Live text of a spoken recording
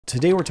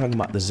Today we're talking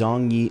about the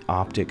Zhongyi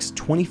Optics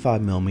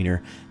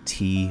 25mm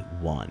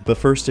T1. But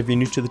first, if you're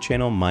new to the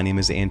channel, my name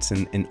is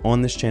Anson, and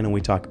on this channel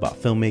we talk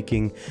about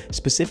filmmaking,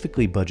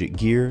 specifically budget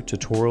gear,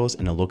 tutorials,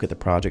 and a look at the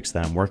projects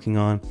that I'm working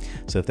on.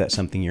 So if that's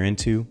something you're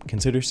into,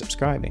 consider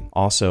subscribing.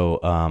 Also,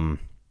 I'm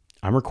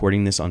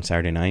recording this on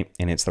Saturday night,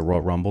 and it's the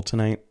Royal Rumble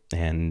tonight,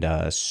 and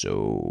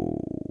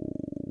so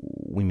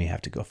we may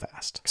have to go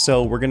fast.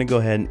 So we're gonna go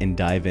ahead and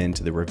dive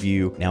into the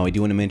review. Now, I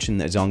do want to mention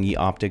that Zhongyi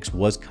Optics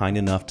was kind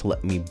enough to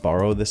let me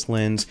borrow this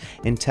lens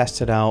and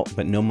test it out,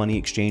 but no money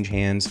exchange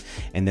hands,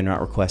 and they're not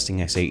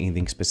requesting I say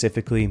anything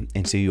specifically,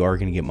 and so you are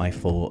gonna get my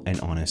full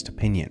and honest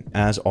opinion.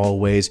 As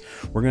always,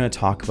 we're gonna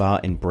talk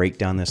about and break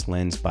down this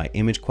lens by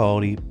image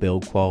quality,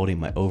 build quality,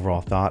 my overall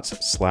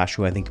thoughts, slash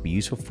who I think could be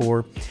useful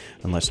for,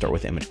 and let's start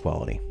with image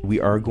quality. We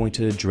are going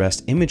to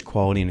address image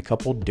quality in a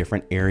couple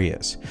different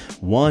areas.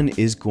 One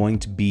is going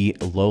to be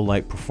low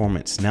light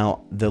performance.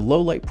 Now, the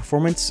low light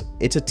performance,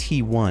 it's a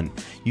T1.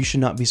 You should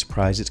not be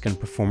surprised. It's going to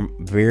perform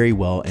very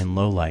well in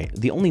low light.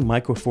 The only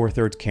micro four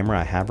thirds camera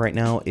I have right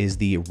now is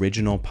the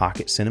original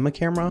Pocket Cinema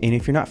camera. And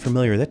if you're not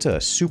familiar, that's a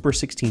Super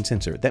 16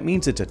 sensor. That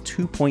means it's a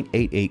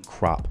 2.88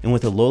 crop. And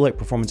with the low light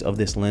performance of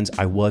this lens,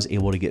 I was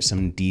able to get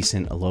some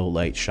decent low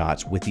light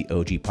shots with the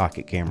OG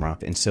Pocket camera.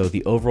 And so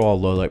the overall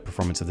low light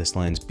performance of this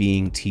lens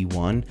being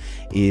T1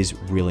 is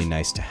really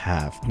nice to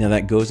have. Now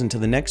that goes into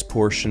the next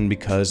portion,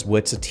 because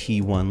what's a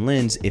T1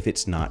 lens if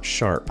it's not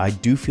sharp? I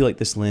do feel like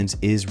this lens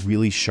is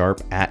really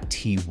sharp at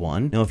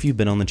T1. Now, if you've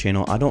been on the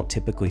channel, I don't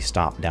typically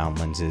stop down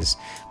lenses.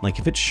 Like,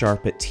 if it's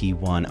sharp at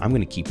T1, I'm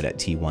going to keep it at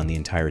T1 the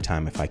entire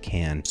time if I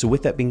can. So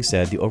with that being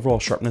said, the overall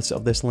sharpness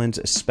of this lens,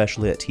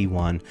 especially at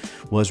T1,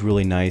 was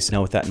really nice.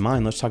 Now with that in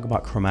mind, let's talk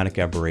about chromatic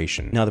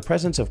aberration. Now, the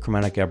presence of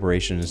chromatic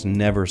aberration is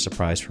never a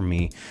surprise for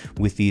me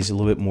with these a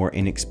little bit more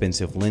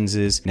inexpensive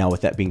lenses. Now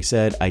with that being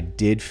said, I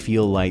did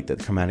feel like that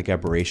the chromatic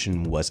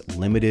aberration was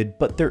limited,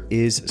 but there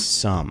is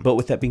some. But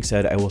with that being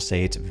said, I will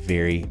say it's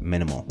very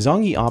minimal.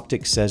 Zhongyi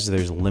Optics says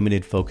there's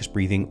limited focus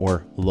breathing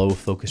or low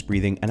focus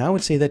breathing, and I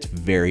would say that's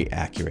very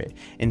accurate.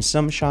 In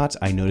some shots,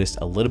 I noticed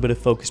a little bit of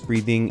focus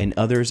breathing, and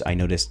others I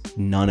noticed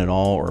none at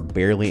all or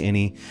barely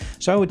any.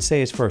 So I would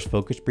say as far as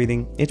focus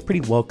breathing, it's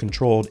pretty well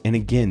controlled. And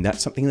again,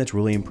 that's something that's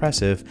really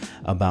impressive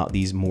about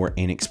these more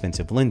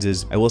inexpensive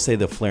lenses. I will say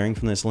the flaring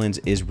from this lens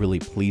is really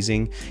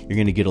pleasing. You're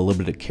going to get a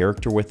little bit of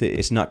character with it.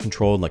 It's not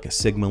controlled like a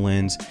Sigma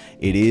lens.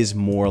 It is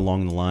more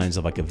along the lines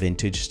of like a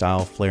vintage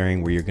style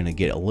flaring, where you're going to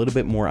get a little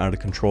bit more out of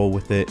control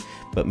with it.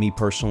 But me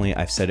personally,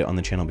 I've said it on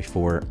the channel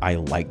before, I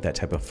like that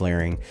type of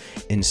flaring,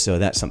 and so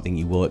that's something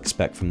you will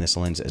expect from this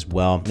lens as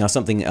well. Now,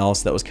 something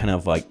else that was kind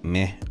of like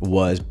meh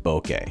was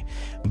bokeh.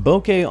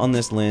 Bokeh on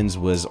this lens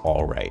was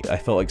all right. I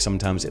felt like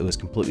sometimes it was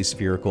completely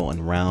spherical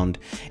and round,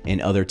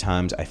 and other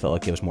times I felt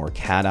like it was more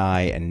cat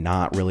eye and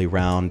not really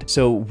round.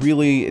 So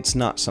really, it's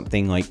not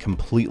something like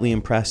completely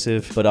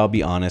impressive, but I'll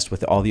be honest,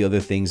 with all the other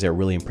things that are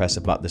really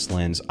impressive about this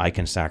lens, I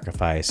can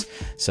sacrifice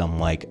some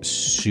like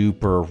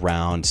super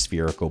round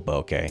spherical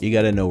bokeh. You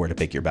got to know where to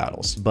pick your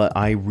battles. But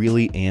I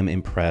really am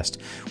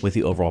impressed with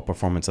the overall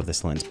performance of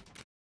this lens.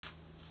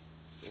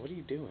 What are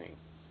you doing?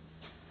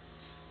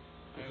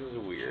 This is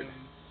weird.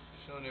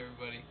 Showing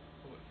everybody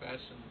what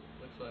fashion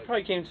looks like.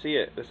 Probably can't see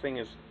it. This thing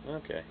is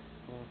okay.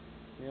 Well,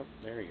 yep,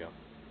 there you go.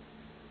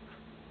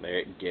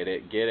 There, get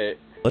it.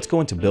 Let's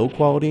go into build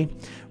quality.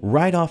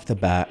 Right off the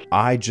bat,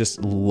 I just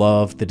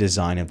love the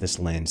design of this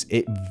lens.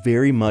 It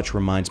very much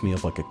reminds me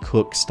of like a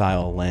Cook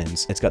style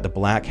lens. It's got the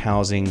black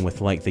housing with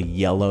like the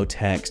yellow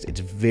text. It's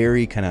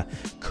very kind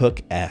of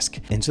Cook-esque,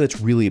 and so that's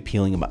really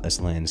appealing about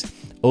this lens.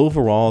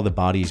 Overall, the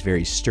body is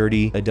very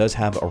sturdy. It does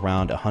have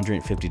around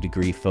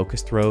 150-degree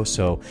focus throw,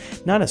 so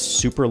not a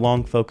super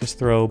long focus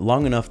throw,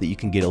 long enough that you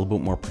can get a little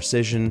bit more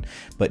precision,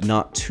 but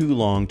not too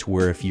long to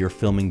where if you're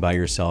filming by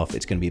yourself,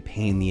 it's going to be a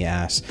pain in the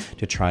ass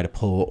to try to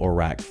pull or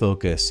rack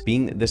focus.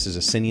 Being that this is a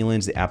cine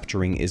lens, the aperture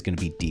ring is going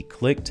to be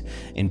declicked,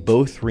 and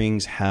both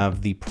rings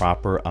have the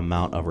proper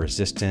amount of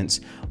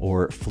resistance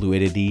or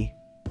fluidity.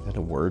 Is that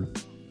a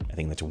word? I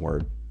think that's a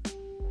word.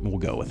 We'll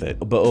go with it.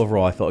 But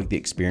overall, I felt like the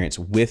experience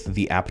with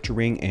the aperture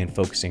ring and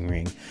focusing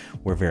ring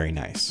were very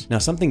nice. Now,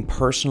 something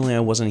personally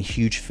I wasn't a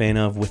huge fan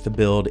of with the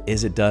build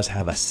is it does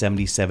have a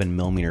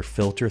 77mm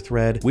filter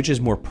thread, which is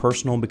more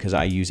personal because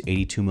I use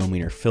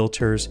 82mm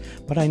filters,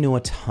 but I know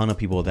a ton of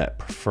people that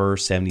prefer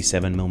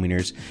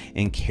 77mm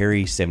and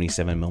carry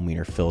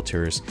 77mm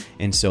filters.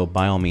 And so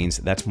by all means,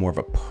 that's more of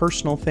a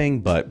personal thing,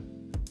 but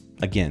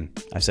again,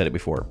 I've said it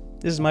before.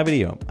 This is my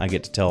video. I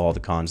get to tell all the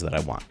cons that I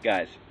want.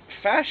 Guys,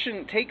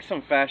 take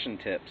some fashion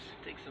tips.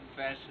 Take some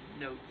fashion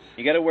notes.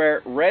 You gotta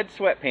wear red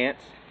sweatpants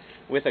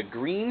with a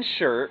green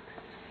shirt,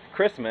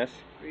 Christmas,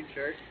 Green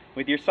shirt.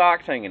 with your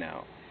socks hanging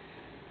out.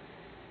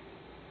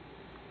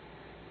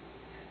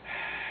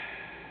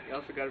 You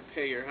also gotta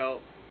pay your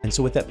help. And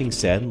so with that being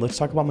said, let's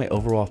talk about my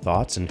overall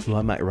thoughts and who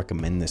I might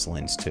recommend this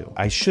lens to.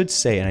 I should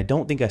say, and I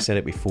don't think I said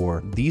it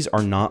before, these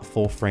are not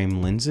full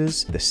frame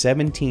lenses. The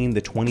 17,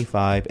 the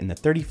 25, and the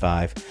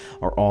 35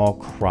 are all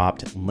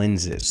cropped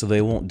lenses, so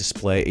they won't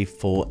display a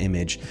full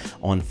image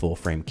on full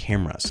frame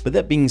cameras. But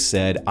that being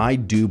said, I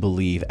do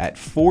believe at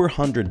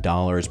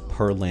 $400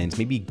 per lens,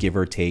 maybe give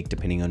or take,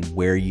 depending on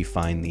where you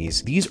find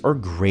these are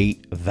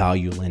great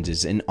value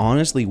lenses. And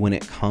honestly, when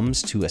it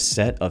comes to a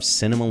set of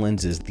cinema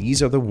lenses,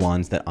 these are the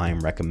ones that I'm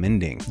recommending.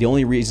 The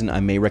only reason I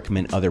may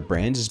recommend other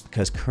brands is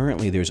because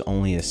currently there's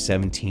only a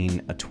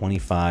 17, a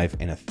 25,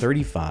 and a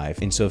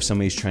 35. And so if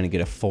somebody's trying to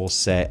get a full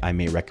set, I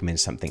may recommend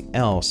something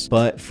else.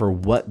 But for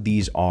what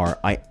these are,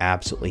 I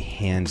absolutely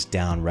hands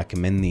down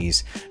recommend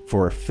these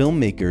for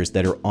filmmakers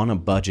that are on a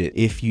budget.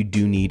 If you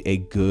do need a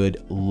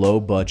good low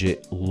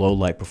budget, low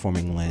light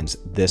performing lens,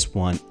 this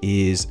one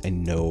is a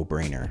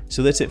no-brainer.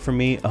 So that's it for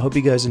me. I hope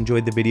you guys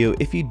enjoyed the video.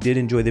 If you did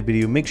enjoy the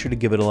video, make sure to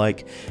give it a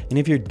like. And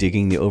if you're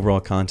digging the overall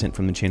content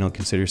from the channel,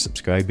 consider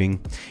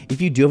subscribing. If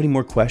you do have any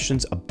more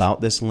questions about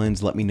this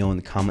lens, let me know in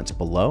the comments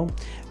below.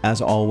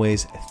 As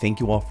always, thank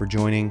you all for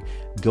joining.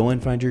 Go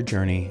and find your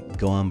journey.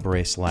 Go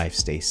embrace life.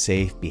 Stay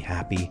safe, be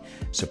happy,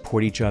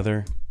 support each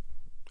other.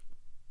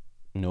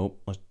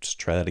 Nope, let's just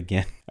try that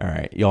again. All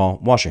right, y'all,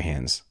 wash your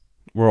hands.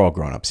 We're all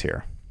grown-ups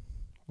here.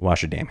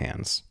 Wash your damn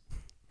hands.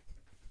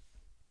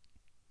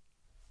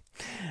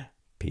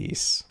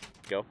 Peace.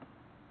 Go.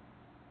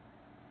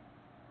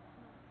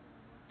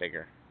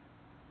 Bigger.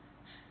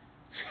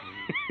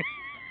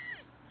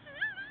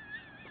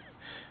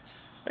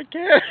 I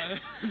can't.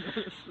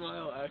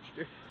 Smile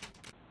extra.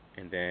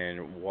 And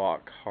then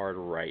walk hard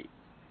right.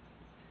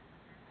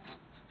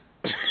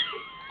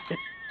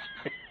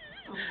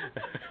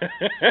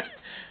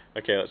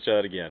 Okay, let's try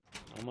that again.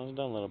 Almost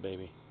done, little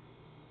baby.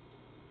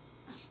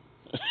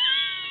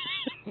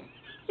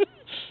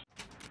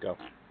 Go.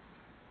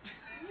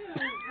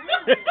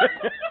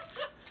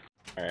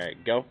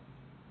 Alright, go.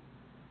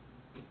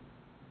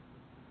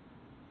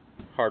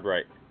 Hard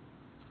right.